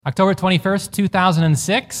October 21st,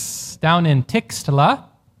 2006, down in Tixtla,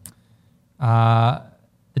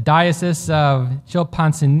 the Diocese of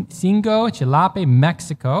Chilpancingo, Chilapa,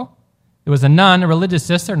 Mexico. There was a nun, a religious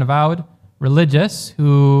sister, an avowed religious,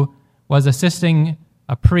 who was assisting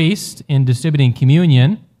a priest in distributing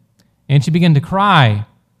communion, and she began to cry.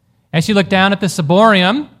 As she looked down at the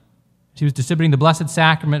ciborium she was distributing the Blessed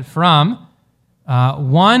Sacrament from,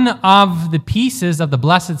 one of the pieces of the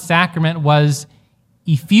Blessed Sacrament was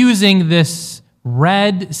effusing this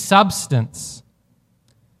red substance.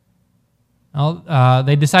 Well,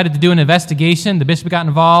 they decided to do an investigation. The bishop got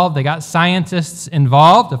involved. They got scientists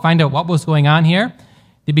involved to find out what was going on here.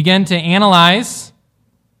 They began to analyze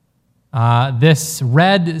this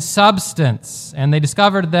red substance, and they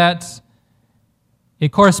discovered that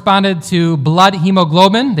it corresponded to blood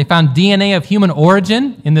hemoglobin. They found DNA of human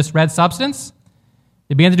origin in this red substance.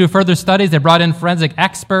 They began to do further studies. They brought in forensic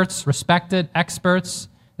experts, respected experts.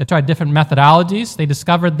 They tried different methodologies. They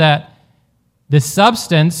discovered that this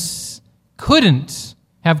substance couldn't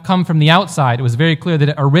have come from the outside. It was very clear that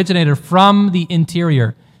it originated from the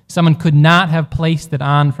interior. Someone could not have placed it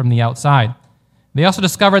on from the outside. They also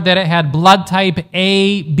discovered that it had blood type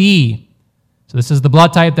AB. So this is the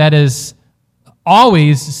blood type that is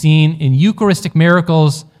always seen in Eucharistic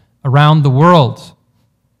miracles around the world.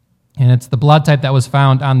 And it's the blood type that was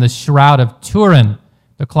found on the Shroud of Turin,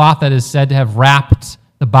 the cloth that is said to have wrapped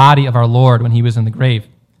the body of our Lord when he was in the grave.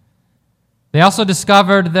 They also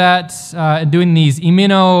discovered that in doing these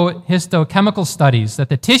immunohistochemical studies, that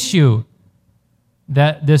the tissue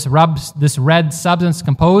that this red substance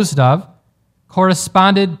composed of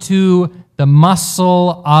corresponded to the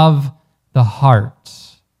muscle of the heart.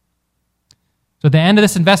 So at the end of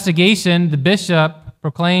this investigation, the bishop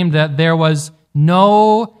proclaimed that there was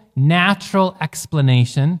no natural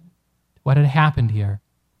explanation to what had happened here.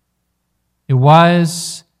 It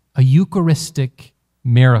was a Eucharistic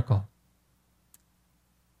miracle.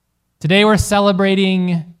 Today we're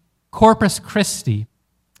celebrating Corpus Christi.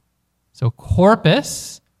 So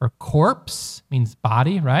corpus, or corpse, means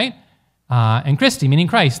body, right? And Christi, meaning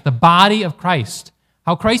Christ, the body of Christ.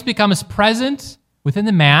 How Christ becomes present within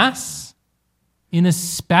the Mass in a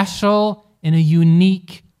special, in a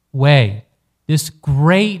unique way. This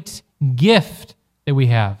great gift that we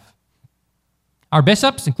have. Our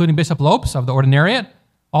bishops, including Bishop Lopes of the Ordinariate,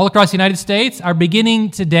 all across the United States, are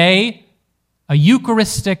beginning today a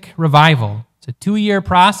Eucharistic revival. It's a 2-year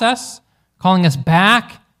process, calling us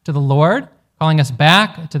back to the Lord, calling us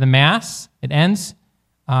back to the Mass. It ends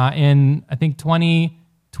in, I think,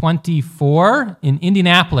 2024 in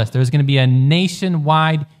Indianapolis. There's going to be a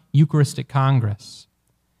nationwide Eucharistic Congress.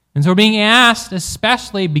 And so we're being asked,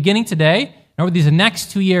 especially beginning today, and over these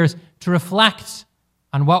next 2 years, to reflect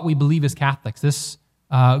on what we believe as Catholics, this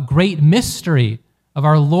great mystery of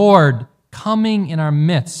our Lord coming in our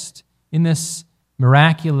midst in this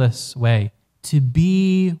miraculous way, to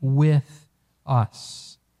be with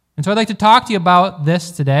us. And so I'd like to talk to you about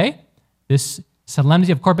this today, this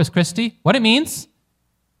solemnity of Corpus Christi, what it means,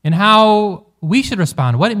 and how we should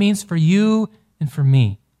respond, what it means for you and for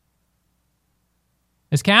me.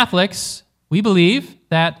 As Catholics, we believe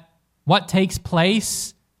that what takes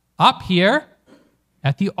place up here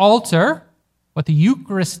at the altar, what the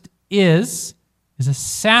Eucharist is a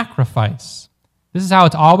sacrifice. This is how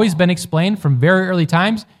it's always been explained from very early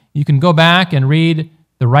times. You can go back and read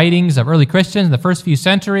the writings of early Christians in the first few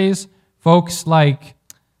centuries, folks like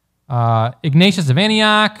Ignatius of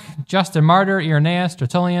Antioch, Justin Martyr, Irenaeus,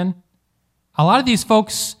 Tertullian. A lot of these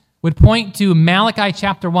folks would point to Malachi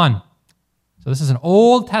chapter 1. So this is an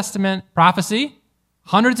Old Testament prophecy,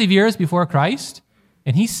 hundreds of years before Christ,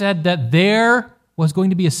 and he said that there was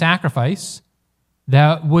going to be a sacrifice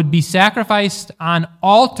that would be sacrificed on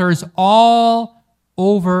altars all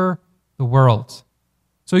over the world.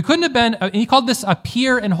 So he couldn't have been, he called this a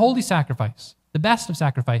pure and holy sacrifice, the best of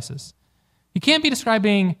sacrifices. He can't be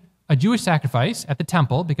describing a Jewish sacrifice at the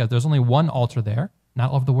temple because there's only one altar there,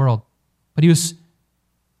 not all over the world. But he was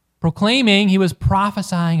proclaiming, he was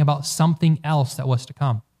prophesying about something else that was to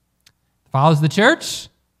come. The fathers of the church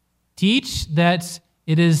teach that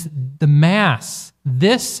it is the Mass,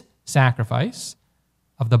 this sacrifice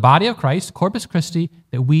of the body of Christ, Corpus Christi,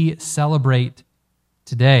 that we celebrate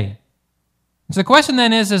today. So the question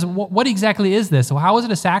then is what exactly is this? So how is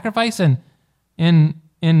it a sacrifice, and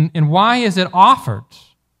why is it offered?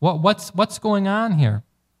 What's going on here?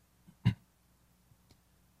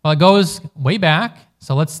 Well, it goes way back.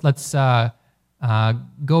 So let's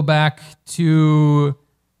go back to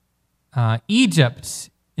Egypt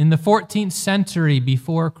in the 14th century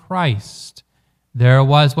before Christ. There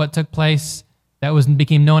was what took place that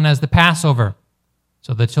became known as the Passover.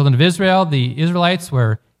 So the children of Israel, the Israelites,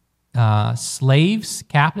 were slaves,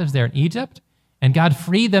 captives there in Egypt, and God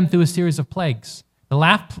freed them through a series of plagues. The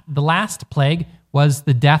last plague was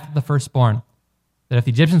the death of the firstborn. That if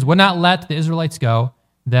the Egyptians would not let the Israelites go,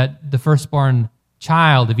 that the firstborn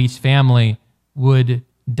child of each family would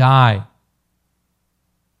die.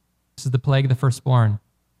 This is the plague of the firstborn.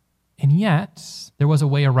 And yet, there was a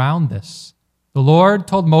way around this. The Lord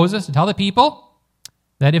told Moses to tell the people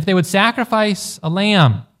that if they would sacrifice a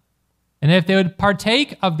lamb, and if they would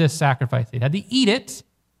partake of this sacrifice, they had to eat it,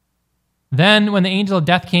 then when the angel of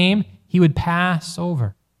death came, he would pass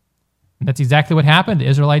over. And that's exactly what happened. The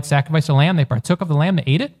Israelites sacrificed a lamb. They partook of the lamb. They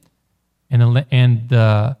ate it. And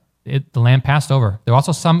the lamb passed over. There were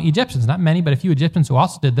also some Egyptians, not many, but a few Egyptians who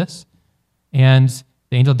also did this. And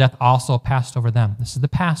the angel of death also passed over them. This is the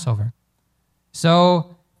Passover.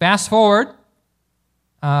 So fast forward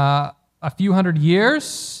a few hundred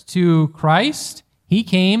years to Christ. He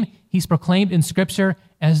came. He's proclaimed in Scripture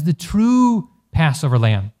as the true Passover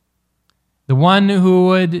lamb. The one who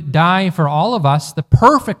would die for all of us, the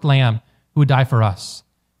perfect lamb who would die for us,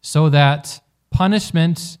 so that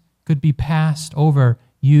punishment could be passed over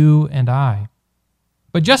you and I.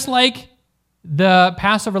 But just like the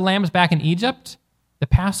Passover lambs back in Egypt, the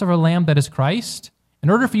Passover lamb that is Christ, in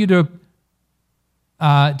order for you to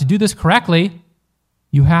do this correctly,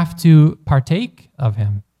 you have to partake of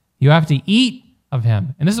him. You have to eat of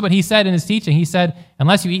him. And this is what he said in his teaching. He said,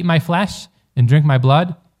 unless you eat my flesh and drink my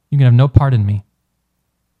blood, you can have no part in me.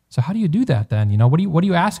 So how do you do that then? What are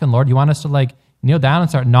you asking, Lord? You want us to kneel down and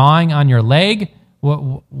start gnawing on your leg?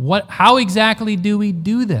 How exactly do we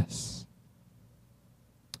do this?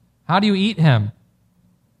 How do you eat him?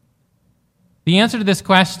 The answer to this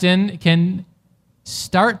question can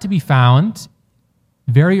start to be found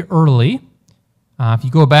very early. If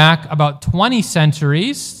you go back about 20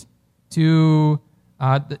 centuries to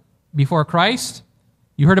before Christ,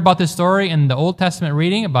 you heard about this story in the Old Testament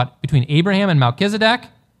reading about between Abraham and Melchizedek.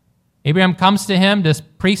 Abraham comes to him, this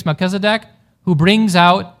priest Melchizedek, who brings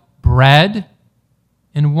out bread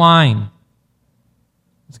and wine.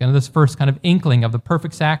 It's kind of this first kind of inkling of the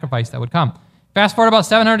perfect sacrifice that would come. Fast forward about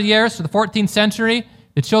 700 years to the 14th century,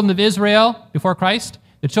 the children of Israel, before Christ,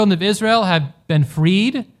 the children of Israel have been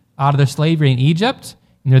freed out of their slavery in Egypt,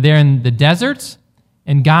 and they're there in the desert,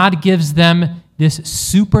 and God gives them this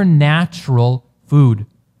supernatural food,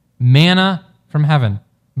 manna from heaven,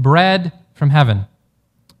 bread from heaven.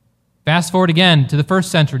 Fast forward again to the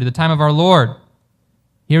first century, to the time of our Lord.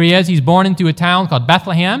 Here he is. He's born into a town called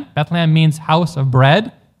Bethlehem. Bethlehem means house of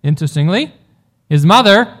bread, interestingly. His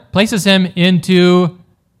mother places him into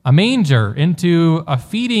a manger, into a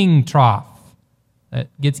feeding trough that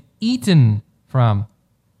gets eaten from.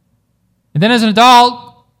 And then as an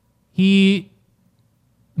adult, he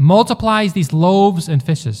multiplies these loaves and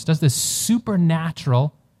fishes, does this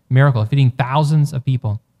supernatural miracle, feeding thousands of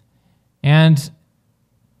people. And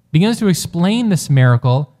begins to explain this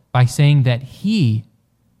miracle by saying that he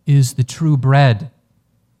is the true bread,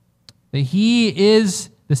 that he is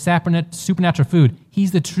the supernatural food.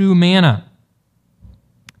 He's the true manna,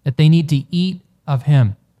 that they need to eat of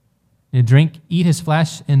him, and eat his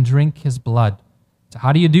flesh and drink his blood. So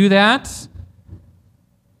how do you do that?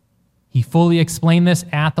 He fully explained this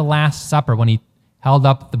at the Last Supper when he held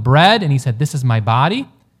up the bread and he said, "This is my body,"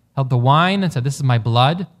 held the wine and said, "This is my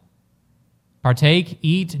blood. Partake,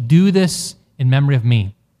 eat, do this in memory of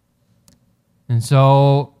me." And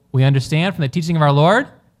so we understand from the teaching of our Lord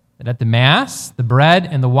that at the Mass, the bread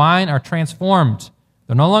and the wine are transformed.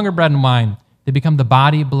 They're no longer bread and wine. They become the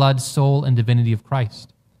body, blood, soul, and divinity of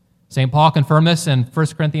Christ. St. Paul confirmed this in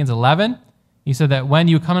 1 Corinthians 11. He said that when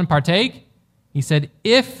you come and partake, he said,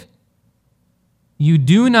 if you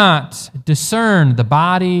do not discern the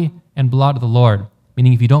body and blood of the Lord,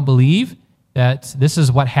 meaning if you don't believe that this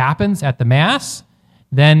is what happens at the Mass,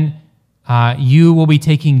 then you will be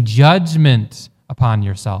taking judgment upon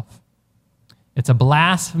yourself. It's a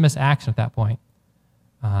blasphemous action at that point.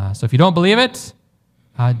 So if you don't believe it,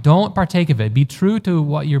 don't partake of it. Be true to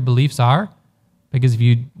what your beliefs are, because if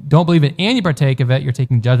you don't believe it and you partake of it, you're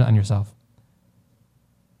taking judgment on yourself.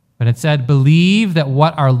 But it said, believe that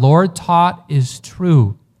what our Lord taught is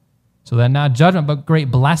true, so that not judgment, but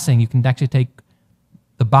great blessing, you can actually take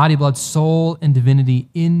the body, blood, soul, and divinity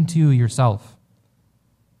into yourself.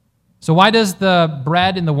 So why does the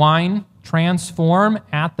bread and the wine transform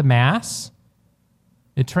at the Mass?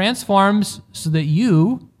 It transforms so that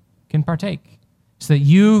you can partake, so that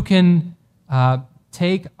you can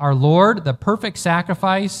take our Lord, the perfect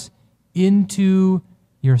sacrifice, into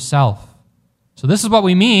yourself. So this is what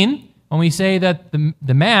we mean when we say that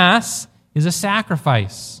the Mass is a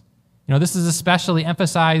sacrifice. This is especially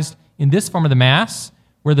emphasized in this form of the Mass,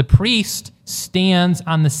 where the priest stands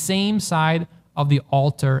on the same side of the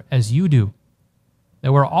altar as you do.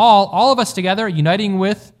 That we're all of us together, uniting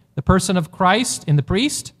with the person of Christ in the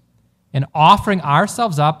priest and offering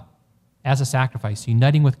ourselves up as a sacrifice,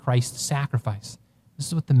 uniting with Christ's sacrifice. This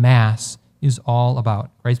is what the Mass is all about.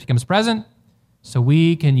 Christ becomes present so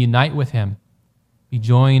we can unite with him, be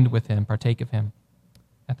joined with him, partake of him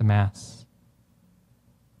at the Mass.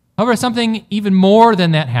 However, something even more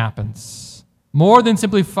than that happens. More than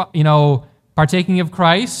simply, partaking of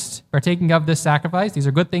Christ, partaking of this sacrifice. These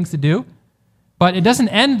are good things to do. But it doesn't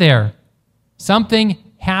end there. Something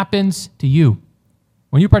happens to you.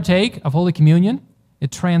 When you partake of Holy Communion,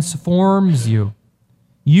 it transforms you.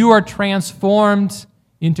 You are transformed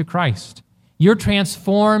into Christ. You're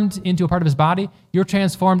transformed into a part of his body. You're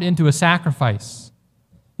transformed into a sacrifice.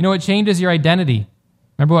 It changes your identity.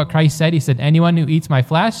 Remember what Christ said? He said, anyone who eats my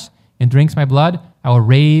flesh and drinks my blood, I will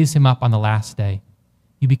raise him up on the last day.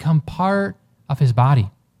 You become part of his body.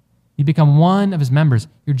 You become one of his members.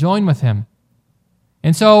 You're joined with him.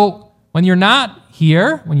 And so when you're not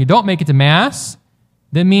here, when you don't make it to Mass,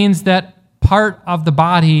 that means that part of the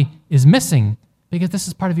body is missing because this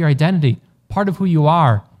is part of your identity, part of who you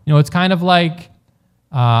are. It's kind of like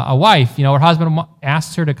a wife. Her husband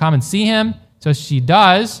asks her to come and see him, so she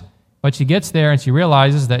does, but she gets there and she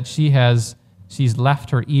realizes that she's left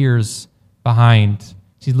her ears behind.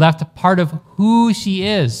 She's left a part of who she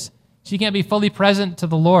is. She can't be fully present to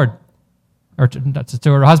the Lord, or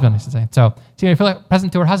to her husband, I should say. So she can't be fully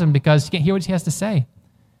present to her husband because she can't hear what he has to say.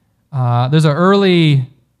 There's an early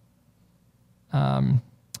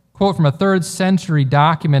quote from a 3rd century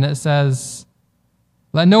document. It says,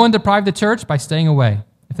 "Let no one deprive the church by staying away.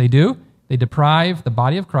 If they do, they deprive the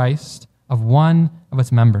body of Christ of one of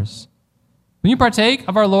its members." When you partake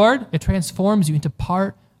of our Lord, it transforms you into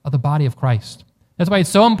part of the body of Christ. That's why it's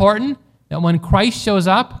so important that when Christ shows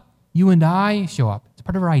up, you and I show up. It's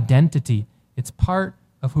part of our identity. It's part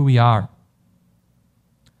of who we are.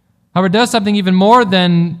 However, it does something even more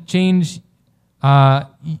than change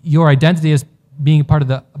your identity as being part of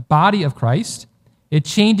the body of Christ. It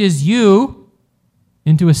changes you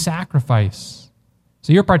into a sacrifice.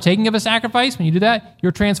 So you're partaking of a sacrifice. When you do that,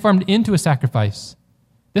 you're transformed into a sacrifice.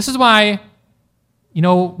 This is why,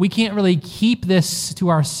 we can't really keep this to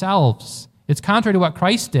ourselves. It's contrary to what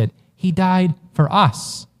Christ did. He died for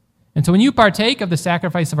us. And so when you partake of the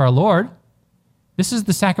sacrifice of our Lord, this is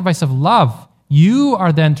the sacrifice of love. You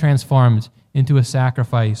are then transformed into a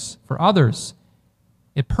sacrifice for others.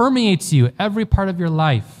 It permeates you, every part of your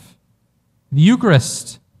life. The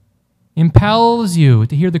Eucharist impels you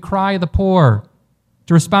to hear the cry of the poor,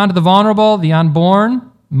 to respond to the vulnerable, the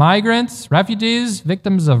unborn, migrants, refugees,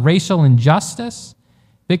 victims of racial injustice,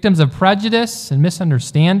 victims of prejudice and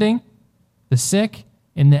misunderstanding, the sick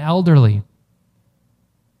and the elderly.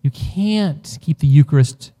 You can't keep the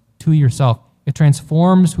Eucharist to yourself. It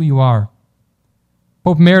transforms who you are.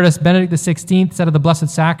 Pope Emeritus Benedict XVI said of the Blessed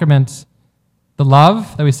Sacrament, the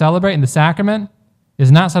love that we celebrate in the sacrament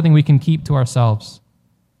is not something we can keep to ourselves.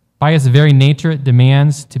 By its very nature, it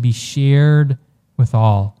demands to be shared with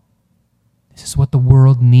all. This is what the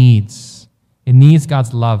world needs. It needs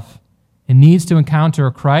God's love. It needs to encounter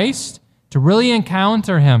Christ, to really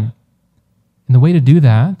encounter him. And the way to do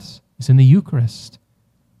that is in the Eucharist.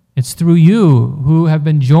 It's through you who have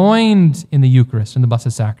been joined in the Eucharist, in the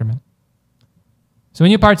Blessed Sacrament. So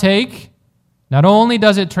when you partake, not only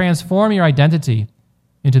does it transform your identity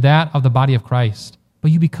into that of the body of Christ,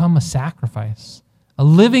 but you become a sacrifice, a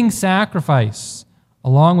living sacrifice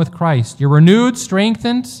along with Christ. You're renewed,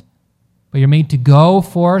 strengthened, but you're made to go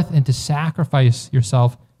forth and to sacrifice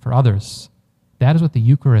yourself for others. That is what the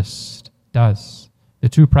Eucharist does. The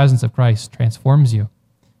true presence of Christ transforms you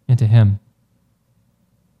into him.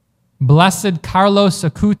 Blessed Carlos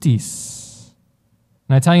Acutis,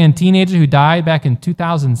 an Italian teenager who died back in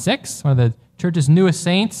 2006, one of the church's newest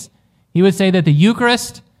saints, he would say that the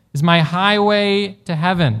Eucharist is my highway to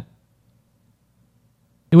heaven.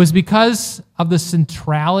 It was because of the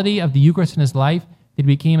centrality of the Eucharist in his life that he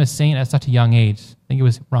became a saint at such a young age. I think it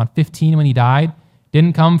was around 15 when he died.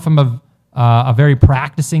 Didn't come from a very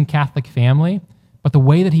practicing Catholic family, but the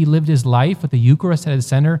way that he lived his life with the Eucharist at his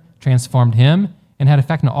center transformed him and had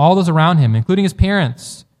effect on all those around him, including his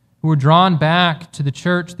parents, who were drawn back to the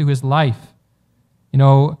church through his life.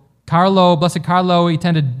 Blessed Carlo, he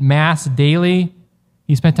attended Mass daily.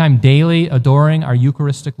 He spent time daily adoring our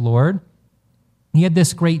Eucharistic Lord. He had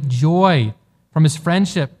this great joy from his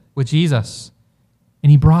friendship with Jesus,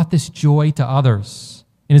 and he brought this joy to others.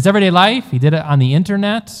 In his everyday life, he did it on the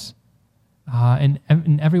internet,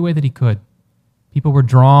 in every way that he could. People were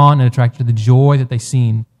drawn and attracted to the joy that they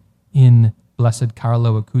seen in Blessed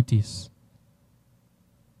Carlo Acutis.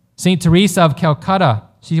 St. Teresa of Calcutta,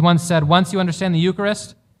 she once said, once you understand the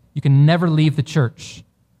Eucharist, you can never leave the church.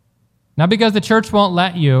 Not because the church won't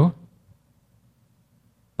let you,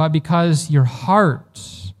 but because your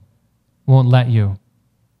heart won't let you.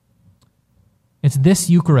 It's this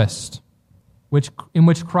Eucharist in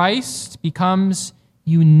which Christ becomes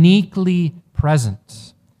uniquely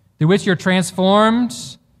present, through which you're transformed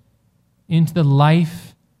into the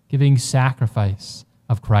life-giving sacrifice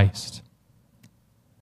of Christ.